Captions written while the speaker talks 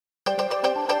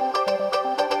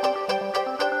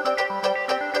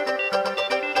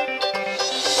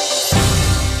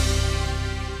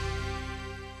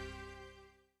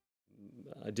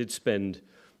did spend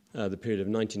the period of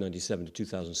 1997 to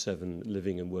 2007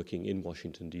 living and working in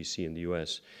Washington, D.C. in the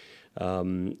U.S.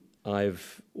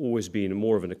 I've always been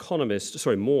more of an economist,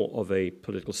 more of a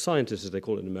political scientist, as they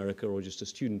call it in America, or just a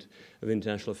student of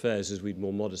international affairs, as we'd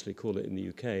more modestly call it in the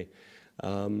UK.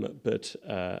 But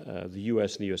the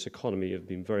US and the US economy have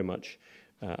been very much,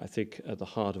 I think, at the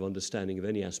heart of understanding of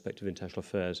any aspect of international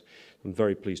affairs. I'm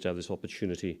very pleased to have this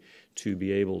opportunity to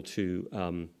be able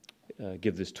to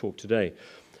give this talk today.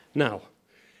 Now,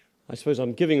 I suppose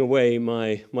I'm giving away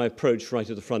my approach right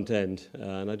at the front end,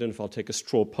 and I don't know if I'll take a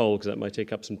straw poll because that might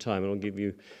take up some time, and I'll give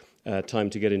you time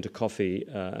to get into coffee,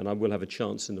 and I will have a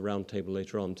chance in the round table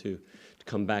later on to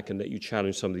come back and let you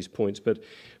challenge some of these points. But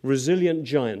resilient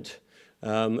giant.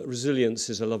 Resilience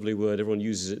is a lovely word. Everyone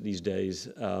uses it these days.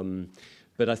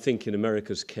 But I think in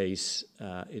America's case,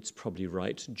 it's probably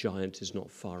right. Giant is not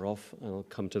far off, and I'll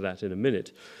come to that in a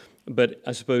minute. But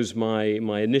I suppose my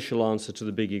initial answer to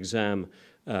the big exam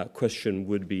question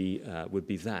would be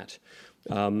that.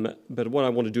 But what I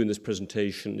want to do in this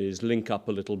presentation is link up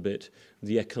a little bit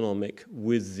the economic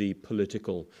with the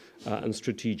political and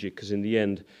strategic, because in the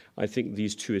end, I think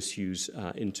these two issues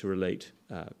interrelate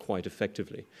quite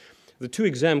effectively. The two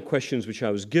exam questions which I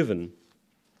was given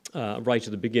right at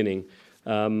the beginning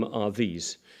are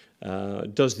these.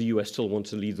 Does the US still want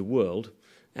to lead the world?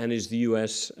 And is the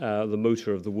US the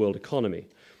motor of the world economy?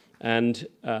 And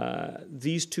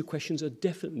these two questions are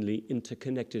definitely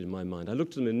interconnected in my mind. I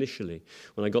looked at them initially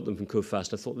when I got them from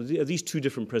Coface. I thought, are these two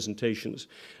different presentations?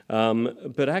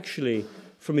 But actually,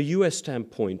 from a US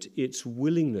standpoint, its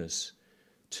willingness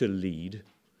to lead,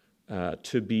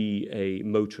 to be a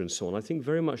motor and so on, I think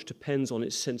very much depends on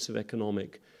its sense of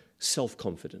economic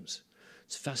self-confidence.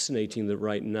 It's fascinating that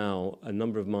right now, a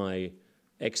number of my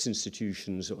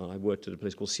ex-institutions, I worked at a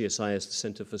place called CSIS, the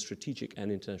Center for Strategic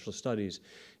and International Studies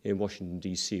in Washington,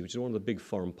 D.C., which is one of the big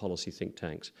foreign policy think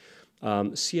tanks.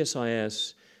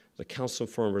 CSIS, the Council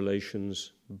on Foreign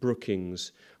Relations,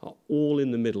 Brookings, are all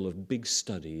in the middle of big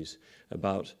studies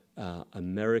about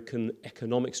American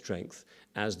economic strength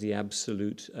as the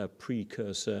absolute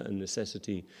precursor and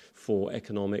necessity for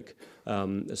economic,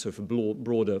 for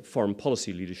broader foreign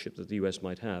policy leadership that the US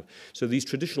might have. So these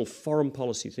traditional foreign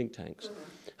policy think tanks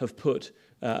have put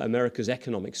America's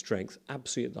economic strength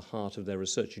absolutely at the heart of their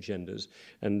research agendas,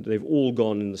 and they've all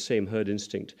gone in the same herd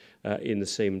instinct in the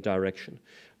same direction.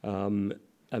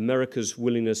 America's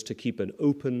willingness to keep an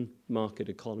open market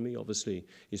economy, obviously,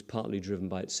 is partly driven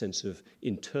by its sense of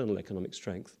internal economic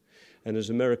strength. And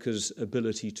as America's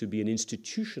ability to be an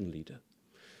institution leader,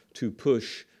 to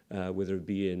push, whether it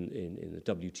be in the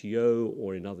WTO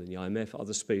or in the IMF,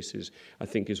 other spaces, I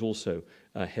think is also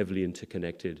heavily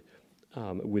interconnected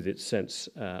with its sense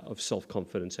of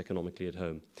self-confidence economically at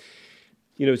home.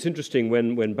 You know, it's interesting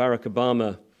when Barack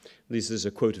Obama, this is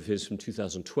a quote of his from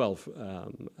 2012,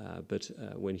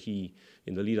 when he,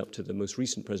 in the lead up to the most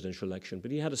recent presidential election,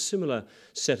 but he had a similar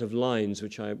set of lines,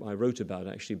 which I wrote about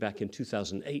actually back in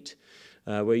 2008,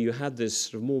 where you had this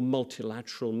sort of more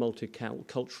multilateral,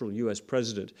 multicultural US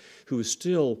president who was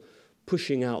still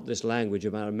pushing out this language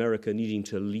about America needing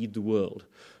to lead the world.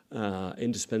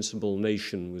 Indispensable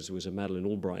nation was a Madeleine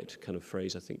Albright kind of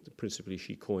phrase, I think, that principally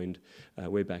she coined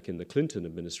way back in the Clinton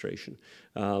administration.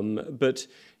 But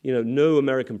you know, no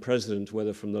American president,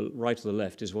 whether from the right or the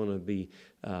left, is one to be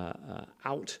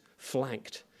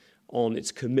outflanked on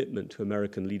its commitment to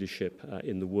American leadership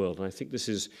in the world. And I think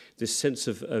this sense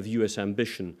of U.S.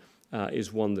 ambition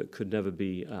is one that could never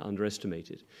be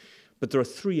underestimated. But there are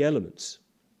three elements,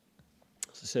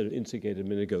 as I said, indicated a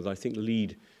minute ago, that I think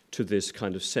lead to this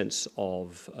kind of sense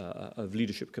of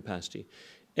leadership capacity.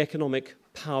 Economic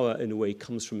power, in a way,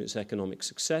 comes from its economic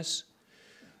success.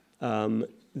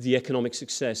 The economic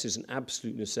success is an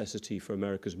absolute necessity for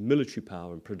America's military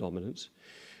power and predominance.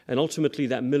 And ultimately,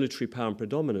 that military power and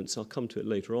predominance, I'll come to it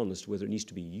later on as to whether it needs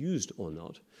to be used or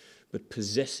not, but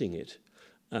possessing it,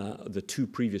 the two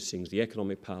previous things, the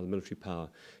economic power, the military power,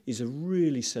 is a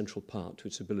really central part to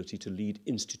its ability to lead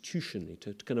institutionally,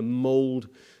 to kind of mold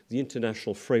the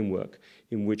international framework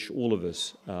in which all of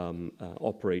us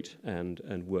operate and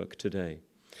work today.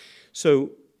 So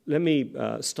let me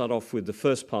start off with the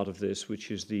first part of this,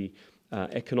 which is the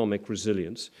economic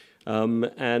resilience,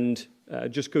 and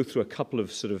just go through a couple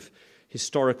of sort of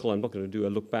historical, I'm not going to do a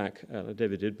look back,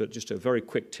 David did, but just a very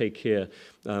quick take here.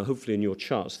 Hopefully in your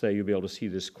charts there, you'll be able to see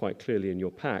this quite clearly in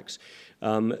your packs.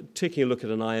 Taking a look at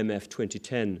an IMF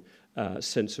 2010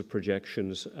 sense of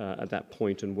projections at that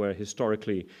point, and where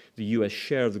historically the US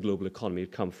share of the global economy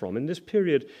had come from. In this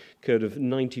period of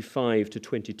 95 to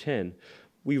 2010,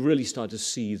 we really started to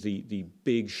see the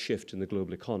big shift in the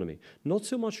global economy. Not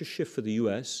so much a shift for the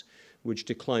US, which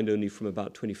declined only from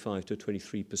about 25 to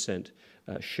 23%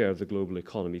 share of the global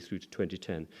economy through to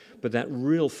 2010. But that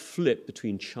real flip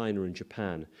between China and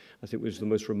Japan, I think, was the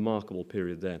most remarkable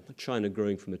period there. China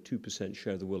growing from a 2%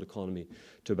 share of the world economy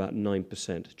to about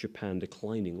 9%, Japan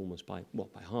declining almost by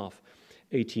half,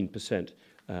 18%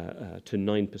 to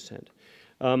 9%.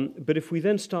 But if we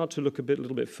then start to look a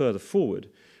little bit further forward,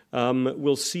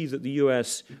 we'll see that the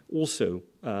US also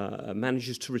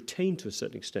manages to retain, to a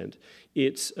certain extent,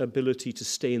 its ability to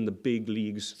stay in the big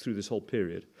leagues through this whole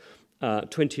period.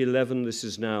 2011, this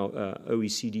is now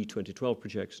OECD 2012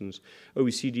 projections.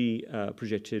 OECD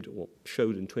projected, or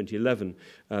showed in 2011,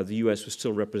 the US was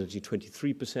still representing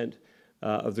 23%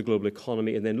 of the global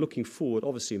economy, and then looking forward,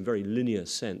 obviously in very linear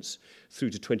sense, through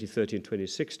to 2030 and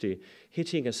 2060,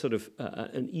 hitting a sort of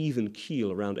an even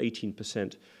keel around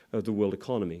 18% of the world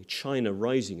economy. China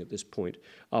rising at this point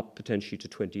up potentially to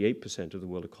 28% of the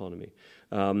world economy.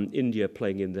 India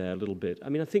playing in there a little bit. I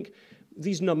mean, I think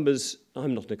these numbers,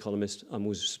 I'm not an economist, I'm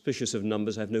always suspicious of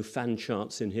numbers, I have no fan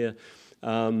charts in here.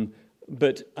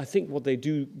 But I think what they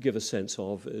do give a sense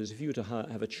of is, if you were to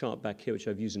have a chart back here, which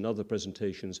I've used in other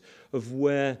presentations, of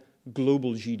where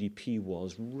global GDP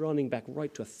was running back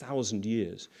right to 1,000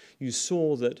 years, you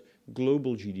saw that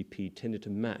global GDP tended to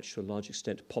match, to a large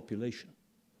extent, population.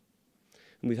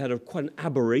 And we've had quite an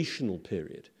aberrational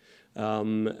period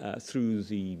through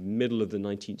the middle of the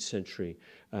 19th century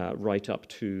right up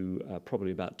to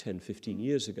probably about 10, 15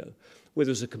 years ago, where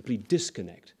there was a complete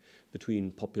disconnect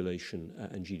between population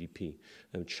and GDP.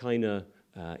 China,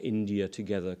 India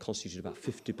together constituted about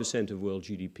 50% of world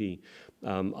GDP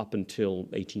up until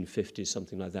 1850,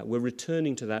 something like that. We're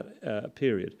returning to that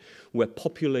period where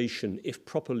population, if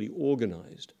properly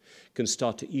organized, can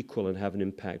start to equal and have an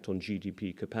impact on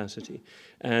GDP capacity.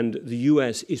 And the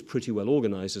US is pretty well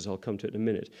organized, as I'll come to it in a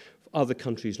minute. Other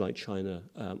countries like China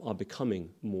are becoming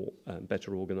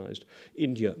better organized.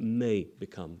 India may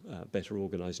become better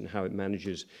organized in how it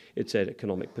manages its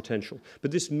economic potential.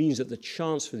 But this means that the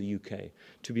chance for the UK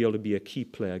to be able to be a key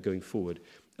player going forward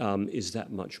is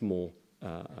that much more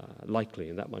likely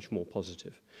and that much more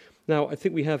positive. Now, I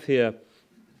think we have here,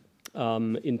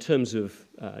 in terms of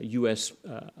US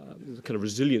the kind of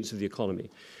resilience of the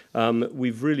economy,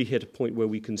 we've really hit a point where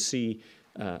we can see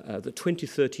that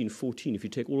 2013-14, if you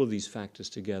take all of these factors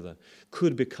together,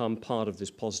 could become part of this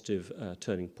positive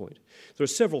turning point. There are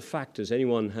several factors.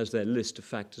 Anyone has their list of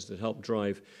factors that help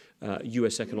drive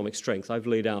US economic strength. I've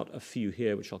laid out a few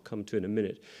here, which I'll come to in a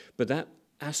minute. But that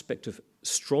aspect of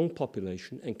strong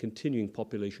population and continuing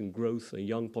population growth, a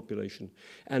young population,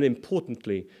 and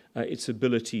importantly, its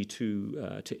ability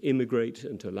to immigrate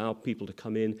and to allow people to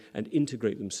come in and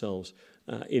integrate themselves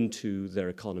into their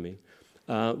economy.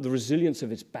 The resilience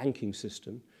of its banking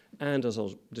system, and, as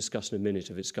I'll discuss in a minute,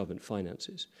 of its government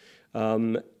finances.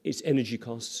 Its energy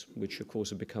costs, which of course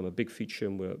have become a big feature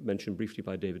and were mentioned briefly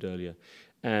by David earlier,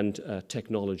 and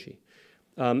technology.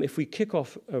 If we kick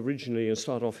off originally and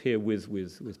start off here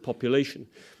with population,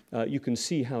 you can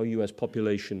see how US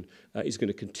population is going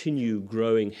to continue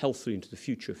growing healthily into the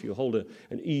future. If you hold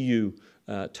an EU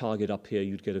target up here,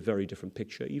 you'd get a very different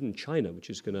picture. Even China, which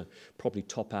is going to probably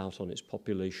top out on its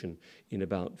population in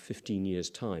about 15 years'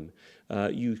 time.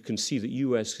 You can see that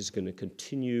US is going to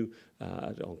continue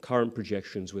on current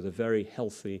projections with a very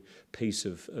healthy pace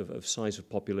of size of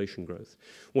population growth.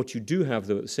 What you do have,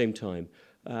 though, at the same time,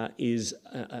 is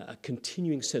a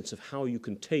continuing sense of how you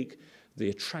can take the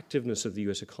attractiveness of the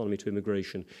US economy to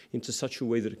immigration into such a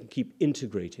way that it can keep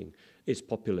integrating its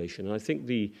population. And I think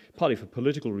partly for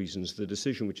political reasons, the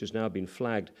decision which has now been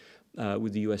flagged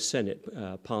with the US Senate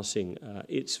passing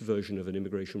its version of an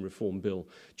immigration reform bill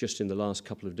just in the last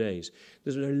couple of days,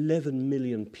 there's 11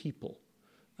 million people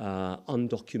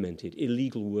undocumented,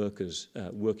 illegal workers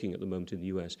working at the moment in the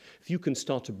US. If you can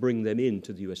start to bring them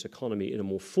into the US economy in a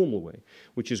more formal way,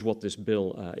 which is what this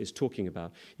bill is talking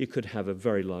about, it could have a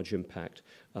very large impact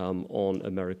on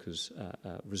America's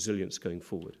resilience going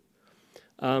forward.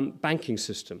 Banking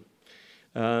system.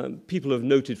 People have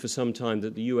noted for some time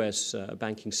that the US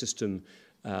banking system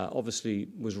obviously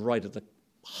was right at the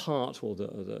heart or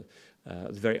the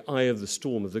very eye of the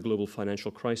storm of the global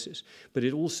financial crisis, but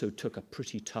it also took a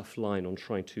pretty tough line on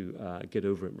trying to get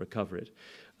over it and recover it.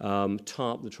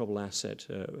 TARP, the Troubled Asset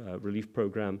Relief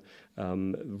Program,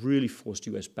 really forced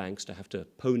US banks to have to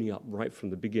pony up right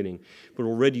from the beginning. But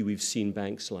already we've seen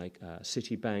banks like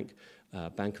Citibank,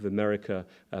 Bank of America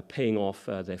paying off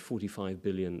their $45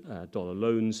 billion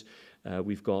loans.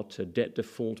 We've got debt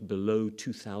default below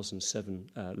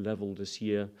 2007 level this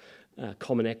year.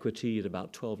 Common equity at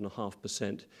about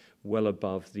 12.5%, well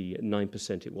above the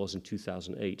 9% it was in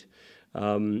 2008.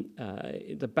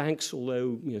 The banks,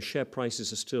 although share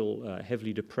prices are still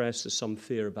heavily depressed, there's some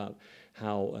fear about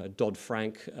how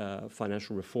Dodd-Frank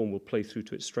financial reform will play through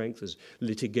to its strength. There's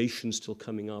litigation still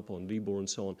coming up on LIBOR and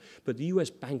so on. But the US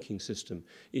banking system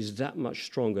is that much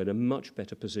stronger, in a much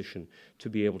better position to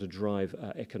be able to drive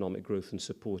economic growth and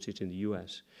support it in the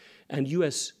US. And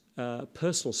US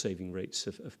personal saving rates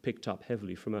have picked up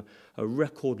heavily from a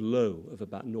record low of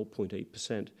about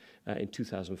 0.8% in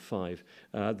 2005.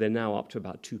 They're now up to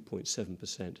about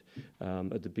 2.7%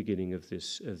 at the beginning of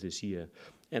this year.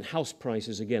 And house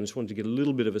prices, again, just wanted to get a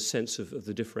little bit of a sense of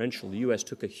the differential. The US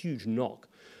took a huge knock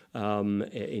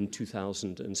in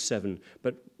 2007,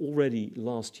 but already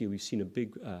last year we've seen a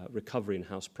big recovery in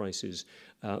house prices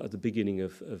at the beginning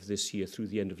of this year through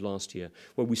the end of last year,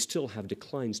 where we still have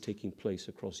declines taking place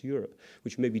across Europe,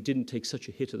 which maybe didn't take such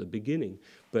a hit at the beginning,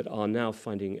 but are now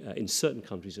finding, in certain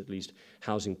countries at least,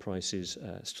 housing prices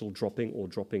still dropping or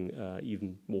dropping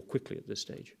even more quickly at this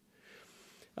stage.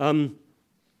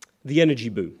 The energy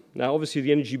boom. Now, obviously,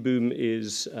 the energy boom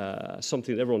is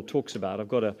something that everyone talks about. I've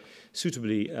got a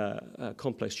suitably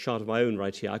complex chart of my own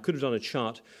right here. I could have done a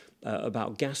chart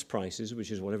about gas prices, which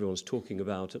is what everyone's talking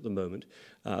about at the moment.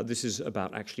 This is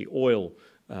about actually oil,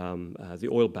 the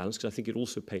oil balance, because I think it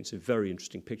also paints a very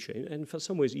interesting picture, and for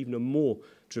some ways even a more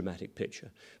dramatic picture.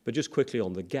 But just quickly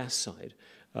on the gas side,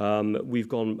 we've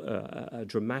gone a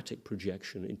dramatic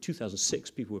projection. In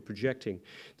 2006, people were projecting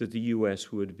that the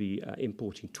US would be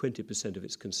importing 20% of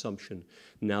its consumption.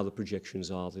 Now the projections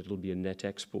are that it'll be a net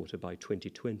exporter by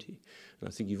 2020. And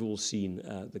I think you've all seen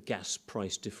the gas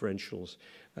price differentials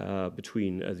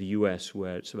between the US,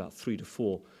 where it's about $3 to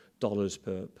 $4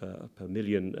 per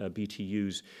million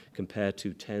BTUs, compared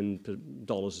to $10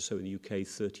 or so in the UK,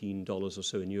 $13 or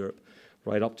so in Europe,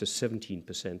 right up to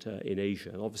 17% in Asia.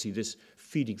 And obviously this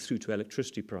feeding through to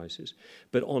electricity prices.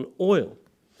 But on oil,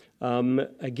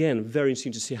 again, very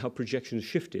interesting to see how projections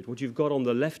shifted. What you've got on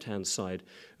the left-hand side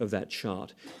of that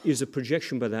chart is a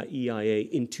projection by that EIA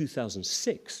in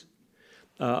 2006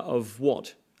 of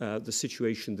what the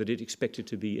situation that it expected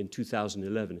to be in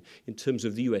 2011 in terms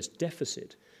of the US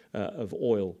deficit of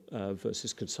oil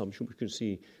versus consumption. We can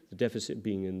see the deficit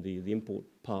being in the import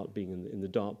part being in the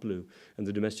dark blue and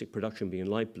the domestic production being in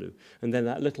light blue. And then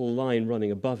that little line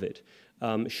running above it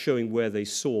showing where they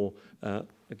saw,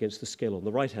 against the scale on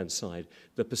the right-hand side,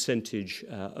 the percentage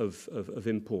of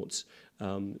imports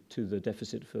to the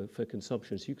deficit for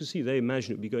consumption. So you can see they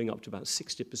imagine it would be going up to about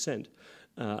 60%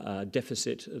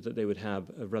 deficit that they would have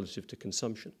relative to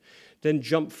consumption. Then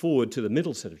jump forward to the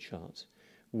middle set of charts,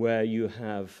 where you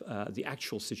have the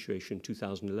actual situation in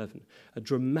 2011, a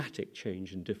dramatic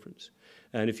change in difference.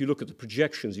 And if you look at the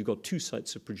projections, you've got two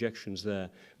sets of projections there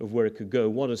of where it could go.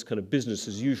 One is kind of business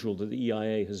as usual that the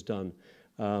EIA has done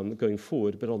going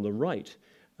forward, but on the right,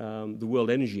 the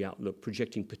World Energy Outlook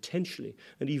projecting potentially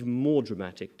an even more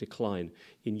dramatic decline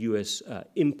in US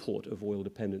import of oil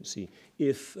dependency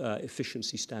if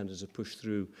efficiency standards are pushed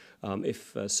through,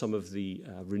 if some of the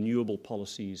renewable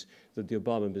policies that the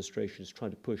Obama administration is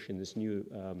trying to push in this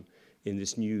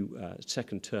new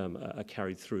second term are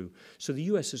carried through. So the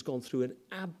US has gone through an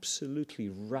absolutely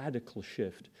radical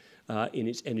shift in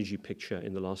its energy picture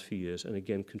in the last few years, and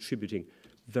again contributing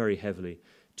very heavily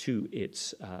to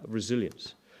its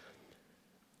resilience.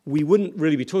 We wouldn't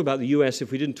really be talking about the US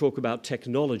if we didn't talk about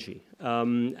technology.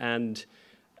 And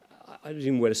I don't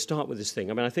even know where to start with this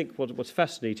thing. I mean, I think what's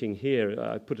fascinating here,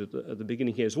 I put it at the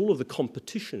beginning here, is all of the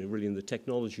competition really in the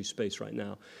technology space right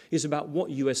now is about what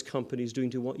US company is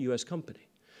doing to what US company.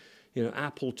 You know,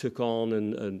 Apple took on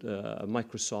and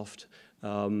Microsoft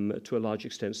to a large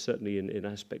extent, certainly in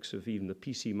aspects of even the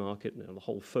PC market and the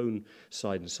whole phone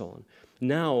side and so on.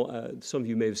 Now, some of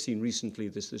you may have seen recently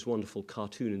this wonderful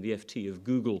cartoon in the FT of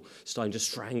Google starting to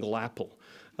strangle Apple.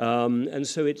 And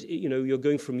so you're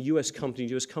going from US company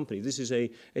to US company. This is a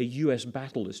US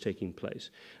battle that's taking place.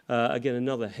 Again,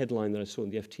 another headline that I saw in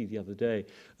the FT the other day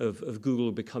of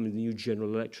Google becoming the new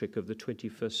General Electric of the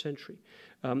 21st century.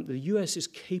 The US is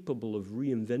capable of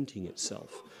reinventing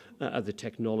itself the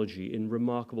technology in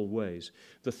remarkable ways.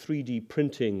 The 3D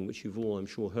printing, which you've all, I'm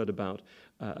sure, heard about,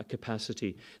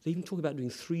 capacity. They even talk about doing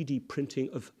 3D printing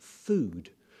of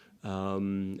food.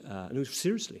 No,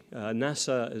 seriously,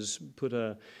 NASA has put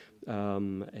a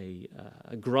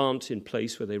grant in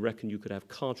place where they reckon you could have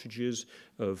cartridges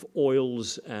of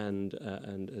oils and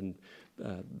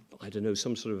I don't know,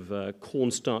 some sort of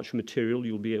cornstarch material.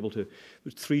 You'll be able to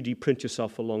 3D print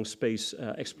yourself along space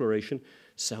exploration.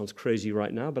 Sounds crazy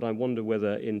right now, but I wonder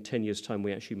whether in 10 years' time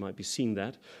we actually might be seeing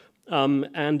that.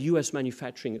 And US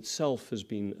manufacturing itself has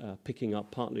been picking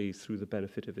up partly through the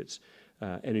benefit of its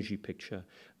energy picture.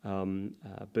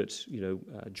 But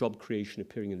job creation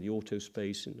appearing in the auto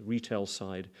space, in the retail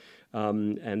side,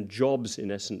 and jobs,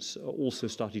 in essence, are also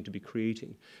starting to be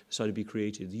created.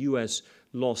 The US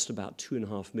lost about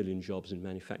 2.5 million jobs in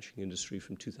manufacturing industry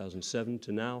from 2007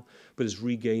 to now, but has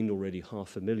regained already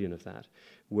 500,000 of that,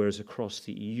 whereas across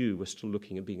the EU, we're still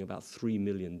looking at being about 3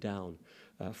 million down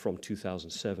from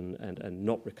 2007 and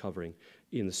not recovering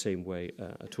in the same way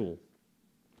at all.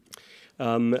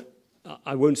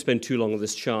 I won't spend too long on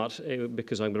this chart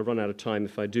because I'm going to run out of time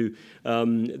if I do.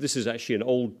 This is actually an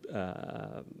old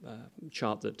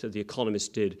chart that The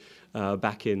Economist did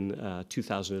back in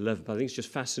 2011. But I think it's just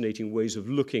fascinating ways of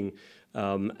looking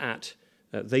at.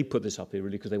 They put this up here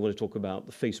really because they want to talk about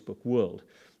the Facebook world.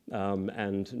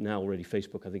 And now already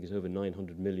Facebook, I think, is over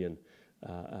 900 million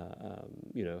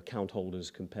account holders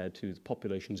compared to the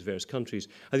populations of various countries.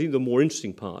 I think the more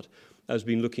interesting part has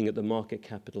been looking at the market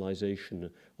capitalization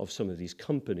of some of these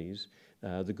companies,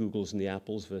 the Googles and the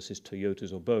Apples versus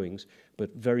Toyotas or Boeings,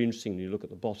 but very interestingly, you look at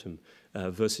the bottom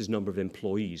versus number of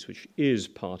employees, which is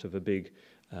part of a big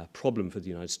problem for the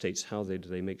United States. How do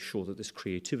they make sure that this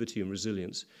creativity and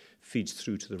resilience feeds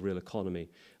through to the real economy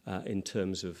in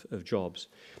terms of jobs?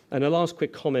 And a last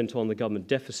quick comment on the government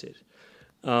deficit.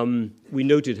 We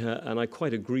noted, and I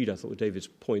quite agreed, I thought, with David's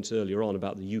points earlier on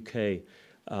about the UK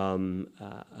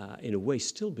in a way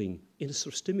still being in a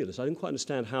sort of stimulus. I don't quite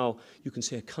understand how you can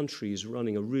say a country is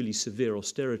running a really severe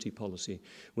austerity policy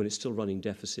when it's still running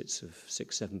deficits of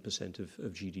 6-7%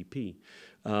 of GDP.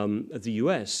 The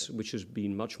US, which has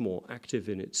been much more active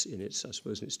in its I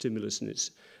suppose, in its stimulus and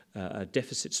its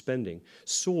deficit spending,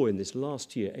 saw in this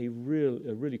last year a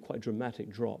really quite dramatic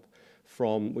drop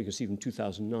from, we can see from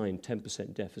 2009,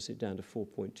 10% deficit down to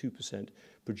 4.2%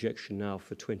 projection now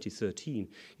for 2013.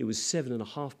 It was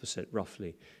 7.5%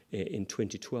 roughly in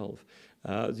 2012.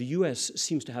 The US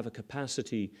seems to have a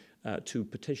capacity to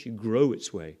potentially grow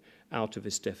its way out of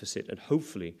its deficit and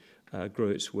hopefully grow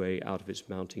its way out of its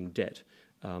mounting debt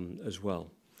as well.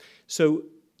 So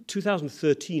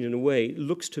 2013, in a way,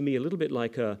 looks to me a little bit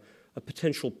like a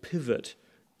potential pivot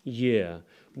year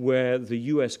where the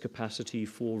US capacity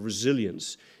for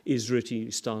resilience is really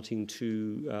starting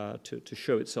to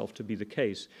show itself to be the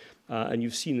case. And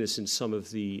you've seen this in some of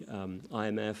the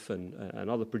IMF and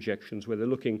other projections where they're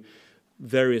looking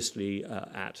variously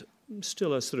at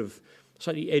still a sort of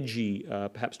slightly edgy,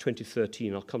 perhaps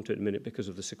 2013, I'll come to it in a minute because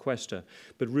of the sequester,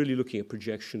 but really looking at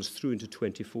projections through into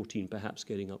 2014, perhaps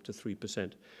getting up to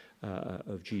 3%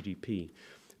 of GDP.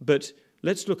 But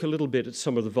let's look a little bit at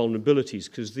some of the vulnerabilities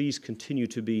because these continue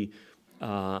to be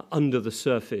under the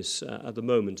surface at the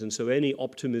moment. And so any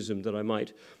optimism that I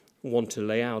might want to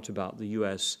lay out about the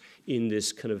US in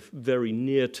this kind of very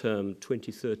near-term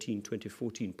 2013,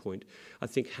 2014 point, I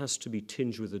think has to be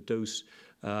tinged with a dose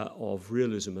of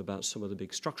realism about some of the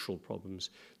big structural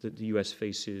problems that the US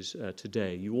faces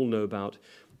today. You all know about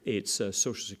its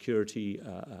Social Security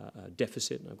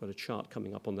deficit, and I've got a chart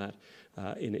coming up on that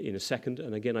in a second.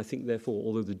 And again, I think, therefore,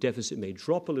 although the deficit may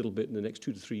drop a little bit in the next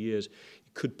 2 to 3 years,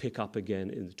 it could pick up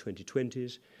again in the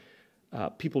 2020s.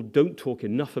 People don't talk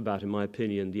enough about, in my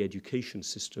opinion, the education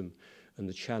system and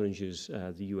the challenges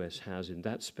the US has in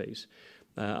that space.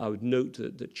 I would note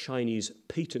that Chinese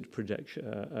patent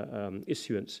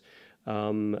issuance,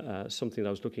 something that I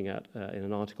was looking at in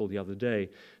an article the other day,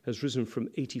 has risen from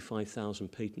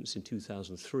 85,000 patents in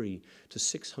 2003 to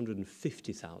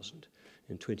 650,000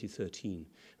 in 2013.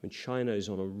 And China is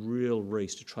on a real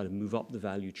race to try to move up the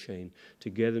value chain to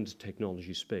get into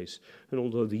technology space. And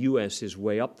although the US is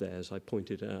way up there, as I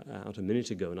pointed out a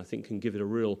minute ago, and I think can give it a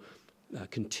real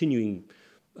continuing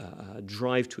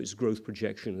drive to its growth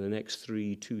projection in the next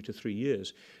 2 to 3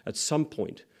 years, at some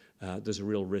point there's a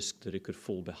real risk that it could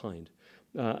fall behind.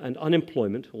 And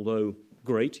unemployment, although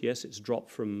great, yes, it's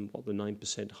dropped from the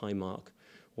 9% high mark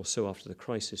or so after the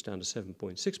crisis down to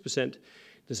 7.6%.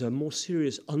 There's a more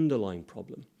serious underlying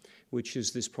problem, which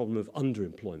is this problem of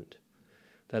underemployment.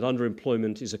 That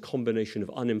underemployment is a combination of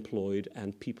unemployed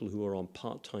and people who are on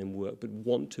part-time work but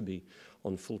want to be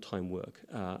on full-time work.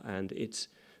 And it's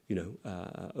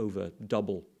over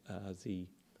double the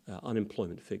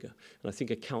unemployment figure. And I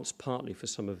think accounts partly for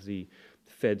some of the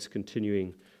Fed's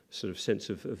continuing sort of sense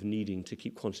of needing to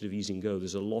keep quantitative easing go.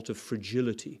 There's a lot of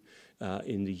fragility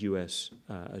in the US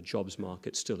jobs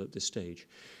market still at this stage.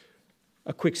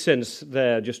 A quick sense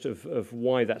there just of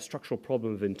why that structural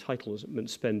problem of entitlement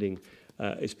spending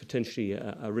is potentially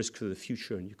a risk for the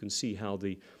future. And you can see how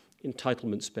the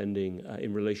entitlement spending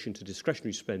in relation to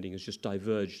discretionary spending has just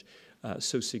diverged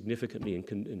so significantly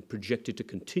and projected to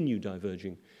continue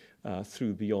diverging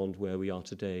through beyond where we are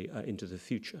today into the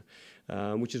future,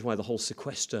 which is why the whole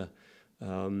sequester,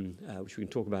 which we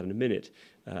can talk about in a minute,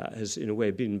 has in a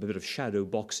way been a bit of shadow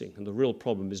boxing. And the real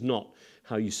problem is not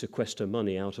how you sequester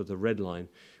money out of the red line,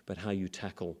 but how you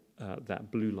tackle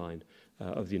that blue line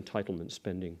of the entitlement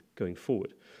spending going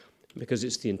forward. Because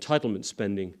it's the entitlement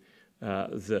spending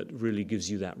that really gives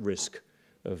you that risk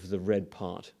of the red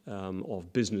part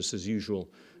of business as usual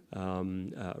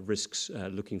risks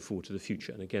looking forward to the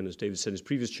future. And again, as David said in his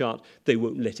previous chart, they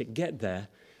won't let it get there.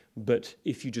 But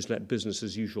if you just let business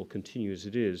as usual continue as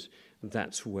it is,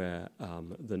 that's where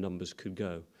the numbers could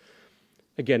go.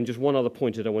 Again, just one other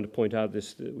point that I want to point out,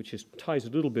 which ties a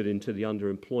little bit into the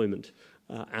underemployment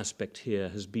aspect here,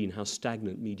 has been how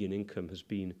stagnant median income has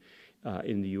been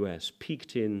in the US.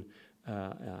 Peaked in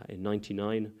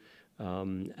 99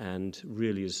 and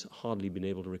really has hardly been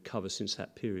able to recover since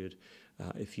that period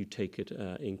if you take it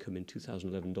income in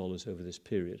 2011 dollars over this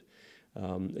period.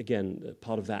 Again,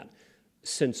 part of that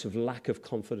sense of lack of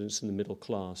confidence in the middle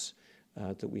class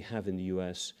that we have in the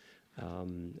US,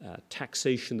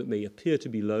 taxation that may appear to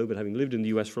be low, but having lived in the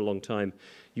US for a long time,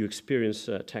 you experience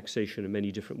taxation in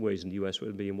many different ways in the US, whether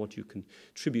it be in what you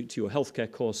contribute to your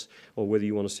healthcare costs or whether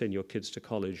you want to send your kids to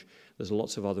college. There's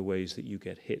lots of other ways that you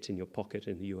get hit in your pocket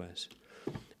in the US.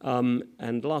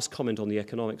 And the last comment on the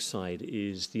economic side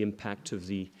is the impact of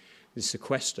the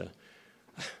sequester.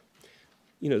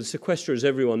 You know, the sequester, as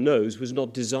everyone knows, was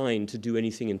not designed to do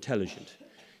anything intelligent.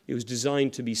 It was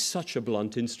designed to be such a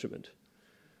blunt instrument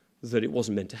that it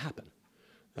wasn't meant to happen.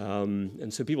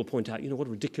 And so people point out, you know, what a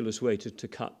ridiculous way to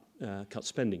cut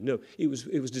spending. No, it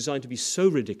was designed to be so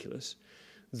ridiculous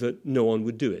that no one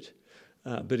would do it.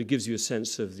 But it gives you a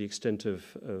sense of the extent of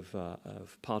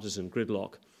partisan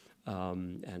gridlock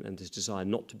and this desire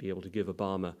not to be able to give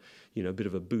Obama, you know, a bit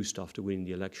of a boost after winning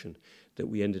the election, that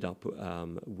we ended up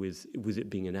with it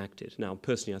being enacted. Now,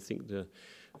 personally, I think the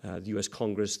U.S.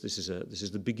 Congress, this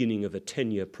is the beginning of a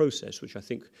 10-year process, which I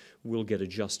think will get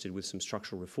adjusted with some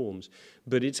structural reforms.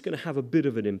 But it's going to have a bit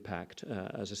of an impact,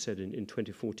 as I said, in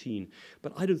 2014.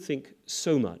 But I don't think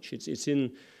so much. It's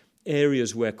in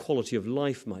areas where quality of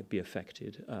life might be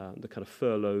affected, the kind of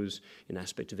furloughs in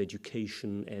aspect of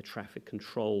education, air traffic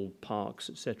control, parks,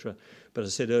 etc. But as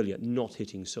I said earlier, not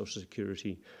hitting Social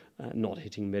Security, not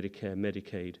hitting Medicare,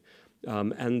 Medicaid.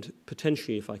 And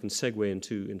potentially, if I can segue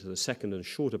into the second and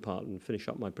shorter part and finish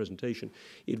up my presentation,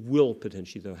 it will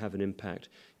potentially, though, have an impact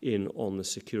on the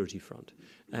security front.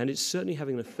 And it's certainly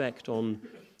having an effect on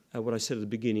what I said at the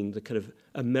beginning, the kind of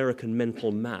American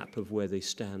mental map of where they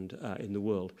stand in the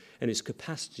world, and its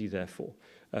capacity, therefore,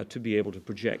 to be able to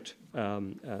project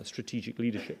strategic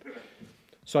leadership.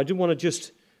 So I do want to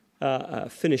just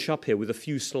finish up here with a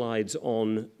few slides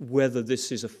on whether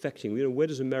this is affecting, you know, where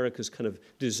does America's kind of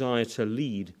desire to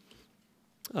lead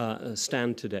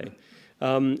stand today?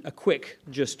 A quick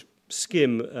just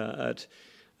skim at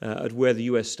where the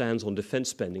US stands on defense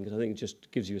spending, because I think it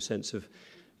just gives you a sense of,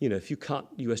 you know, if you cut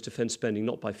US defense spending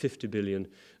not by 50 billion,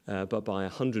 but by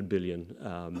 100 billion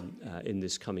in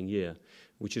this coming year,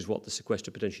 which is what the sequester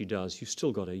potentially does, you've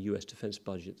still got a US defense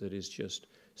budget that is just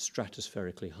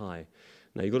stratospherically high.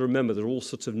 Now, you've got to remember there are all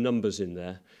sorts of numbers in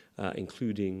there,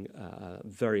 including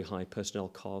very high personnel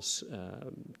costs,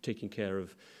 taking care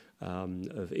of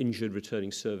injured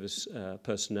returning service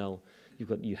personnel.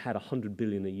 You had 100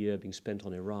 billion a year being spent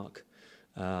on Iraq.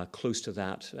 Close to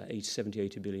that,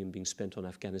 80 billion being spent on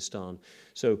Afghanistan.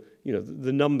 So, you know,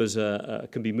 the numbers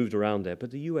can be moved around there.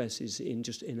 But the US is in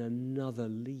another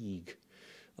league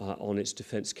on its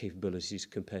defense capabilities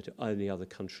compared to any other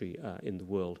country in the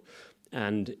world.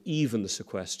 And even the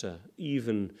sequester,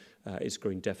 even its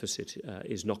growing deficit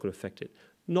is not going to affect it,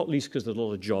 not least because there's a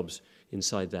lot of jobs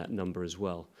inside that number as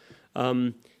well.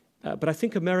 But I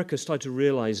think America started to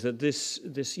realize that this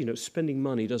you know, spending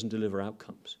money doesn't deliver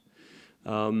outcomes.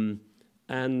 If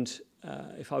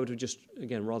I were to just,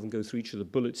 again, rather than go through each of the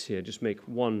bullets here, just make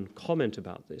one comment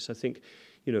about this, I think,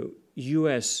 you know,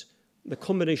 the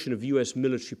combination of US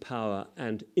military power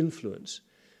and influence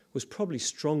was probably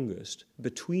strongest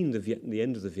between the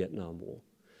end of the Vietnam War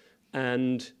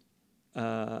and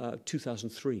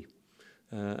 2003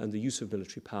 and the use of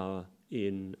military power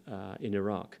in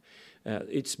Iraq.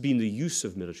 It's been the use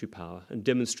of military power and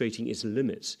demonstrating its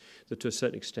limits that to a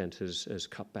certain extent has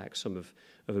cut back some of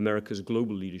America's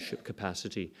global leadership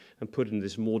capacity and put in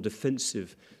this more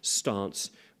defensive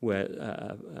stance where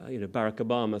you know, Barack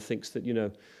Obama thinks that, you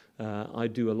know, I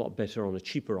do a lot better on a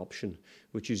cheaper option,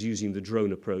 which is using the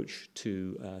drone approach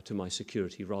to my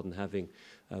security rather than having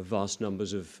vast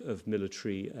numbers of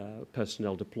military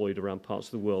personnel deployed around parts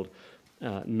of the world,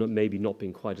 maybe not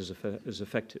being quite as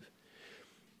effective.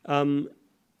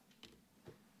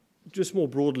 Just more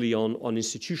broadly on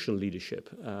institutional leadership,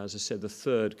 as I said, the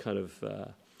third kind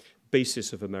of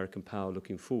basis of American power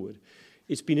looking forward.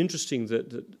 It's been interesting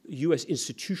that US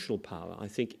institutional power, I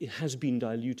think, it has been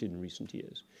diluted in recent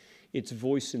years. Its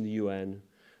voice in the UN,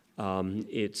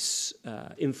 its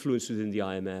influence within the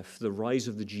IMF, the rise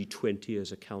of the G20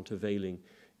 as a countervailing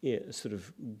sort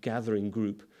of gathering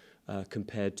group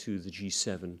compared to the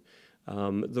G7,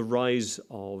 the rise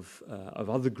of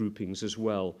other groupings as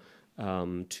well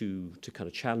to kind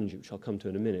of challenge it, which I'll come to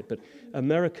in a minute. But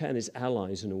America and its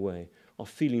allies, in a way, are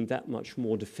feeling that much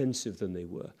more defensive than they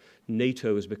were.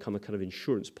 NATO has become a kind of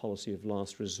insurance policy of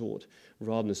last resort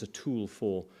rather than as a tool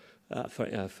for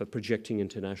projecting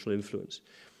international influence.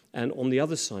 And on the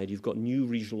other side, you've got new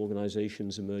regional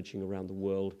organizations emerging around the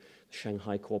world, the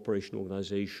Shanghai Cooperation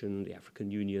Organization, the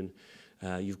African Union.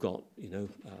 You've got,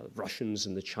 Russians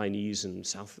and the Chinese and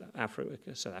South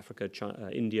Africa,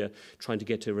 India, trying to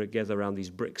get together around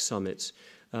these BRICS summits.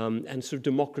 And sort of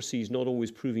democracies not always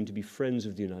proving to be friends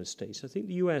of the United States. I think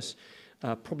the US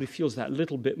probably feels that a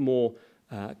little bit more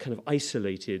kind of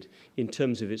isolated in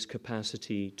terms of its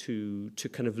capacity to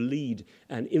kind of lead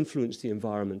and influence the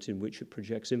environment in which it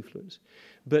projects influence.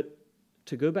 But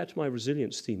to go back to my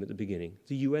resilience theme at the beginning,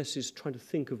 the US is trying to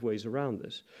think of ways around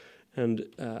this. And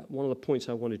one of the points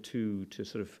I wanted to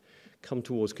sort of come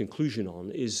towards conclusion on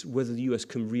is whether the US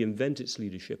can reinvent its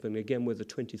leadership, and again, whether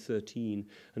 2013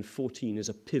 and 14 is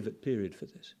a pivot period for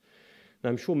this.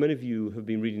 Now, I'm sure many of you have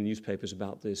been reading newspapers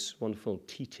about this wonderful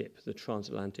TTIP, the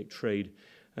Transatlantic Trade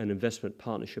and Investment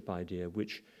Partnership idea,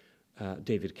 which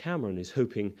David Cameron is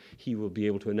hoping he will be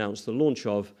able to announce the launch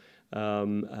of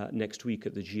next week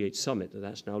at the G8 summit.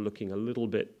 That's now looking a little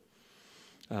bit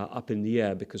up in the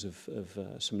air because of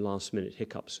some last-minute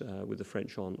hiccups with the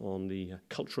French on the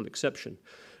cultural exception.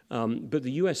 But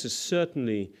the US has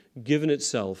certainly given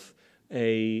itself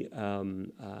a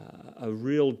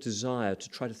real desire to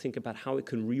try to think about how it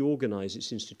can reorganize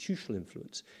its institutional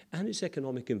influence and its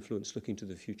economic influence looking to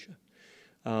the future.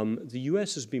 The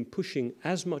US has been pushing,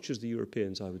 as much as the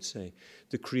Europeans, I would say,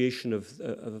 the creation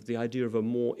of the idea of a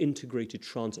more integrated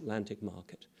transatlantic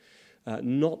market.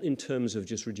 Not in terms of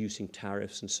just reducing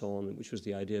tariffs and so on, which was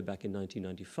the idea back in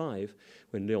 1995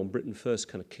 when Leon Brittan first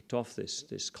kind of kicked off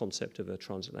this concept of a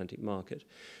transatlantic market,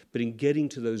 but in getting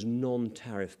to those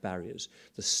non-tariff barriers,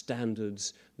 the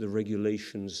standards, the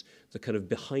regulations, the kind of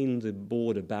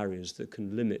behind-the-border barriers that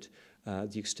can limit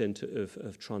the extent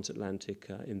of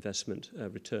transatlantic investment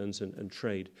returns and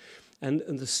trade. And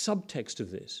the subtext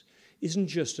of this isn't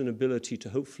just an ability to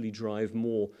hopefully drive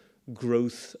more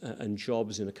growth and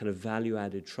jobs in a kind of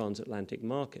value-added transatlantic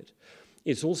market.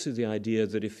 It's also the idea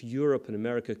that if Europe and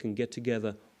America can get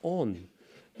together on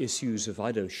issues of,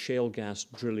 shale gas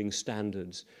drilling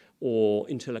standards or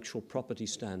intellectual property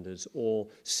standards or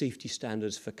safety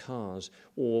standards for cars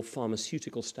or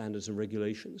pharmaceutical standards and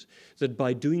regulations, that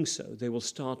by doing so, they will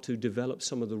start to develop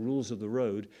some of the rules of the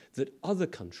road that other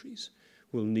countries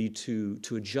will need to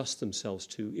adjust themselves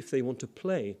to if they want to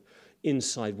play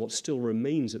inside what still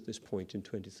remains at this point in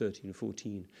 2013 and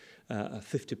 14,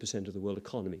 50% of the world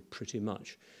economy, pretty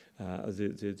much,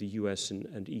 the US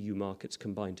and EU markets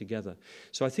combined together.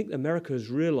 So I think America has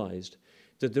realized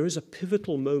that there is a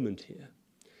pivotal moment here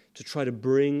to try to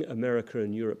bring America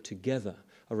and Europe together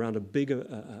around a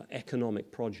bigger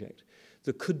economic project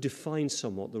that could define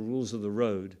somewhat the rules of the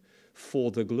road for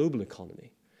the global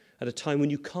economy at a time when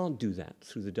you can't do that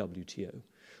through the WTO,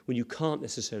 when you can't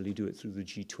necessarily do it through the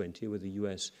G20, where the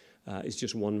US is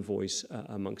just one voice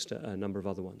amongst a number of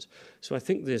other ones. So I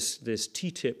think this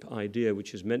TTIP idea,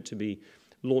 which is meant to be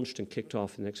launched and kicked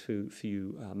off in the next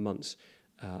few months,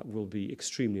 will be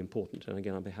extremely important. And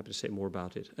again, I'll be happy to say more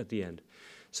about it at the end.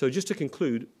 So just to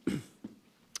conclude,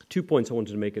 2 points I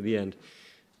wanted to make at the end.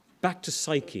 Back to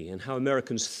psyche and how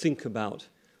Americans think about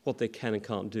what they can and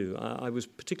can't do. I was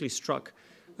particularly struck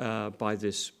by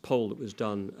this poll that was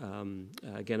done,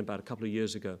 again, about a couple of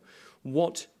years ago,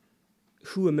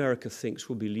 who America thinks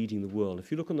will be leading the world. If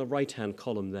you look on the right-hand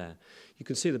column there, you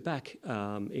can see that back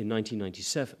in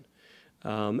 1997,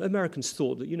 Americans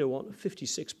thought that,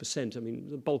 56%, I mean,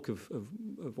 the bulk of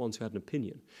ones who had an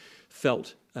opinion,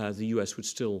 felt the US would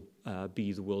still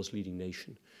be the world's leading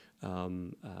nation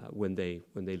when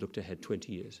they looked ahead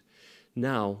 20 years.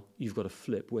 Now you've got a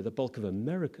flip where the bulk of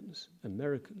Americans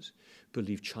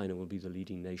believe China will be the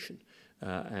leading nation,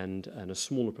 and a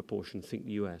smaller proportion think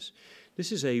the US.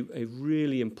 This is a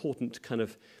really important kind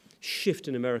of shift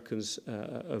in Americans'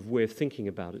 of way of thinking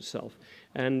about itself,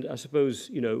 and I suppose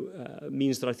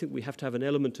means that I think we have to have an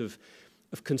element of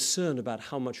concern about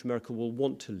how much America will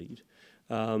want to lead.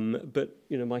 But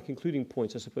my concluding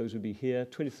points, I suppose, would be here.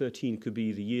 2013 could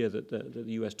be the year that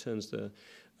the US turns the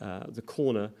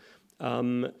corner.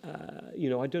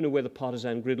 I don't know where the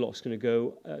partisan gridlock's going to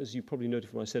go. As you probably noted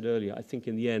from what I said earlier, I think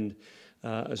in the end,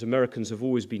 as Americans have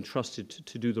always been trusted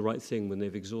to do the right thing when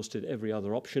they've exhausted every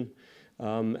other option,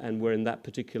 and we're in that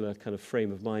particular kind of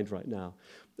frame of mind right now.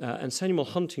 And Samuel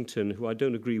Huntington, who I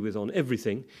don't agree with on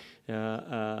everything,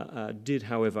 did,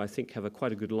 however, I think have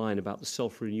quite a good line about the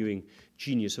self-renewing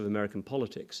genius of American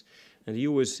politics. And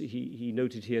he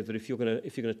noted here that if you're going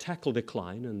to tackle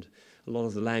decline, and a lot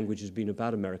of the language has been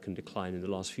about American decline in the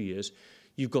last few years,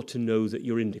 you've got to know that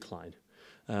you're in decline.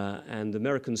 And the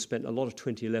Americans spent a lot of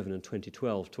 2011 and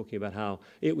 2012 talking about how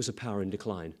it was a power in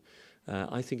decline.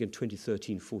 I think in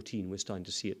 2013-14 we're starting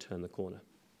to see it turn the corner.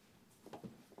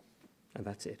 And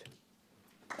that's it.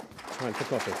 Time for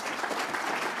coffee.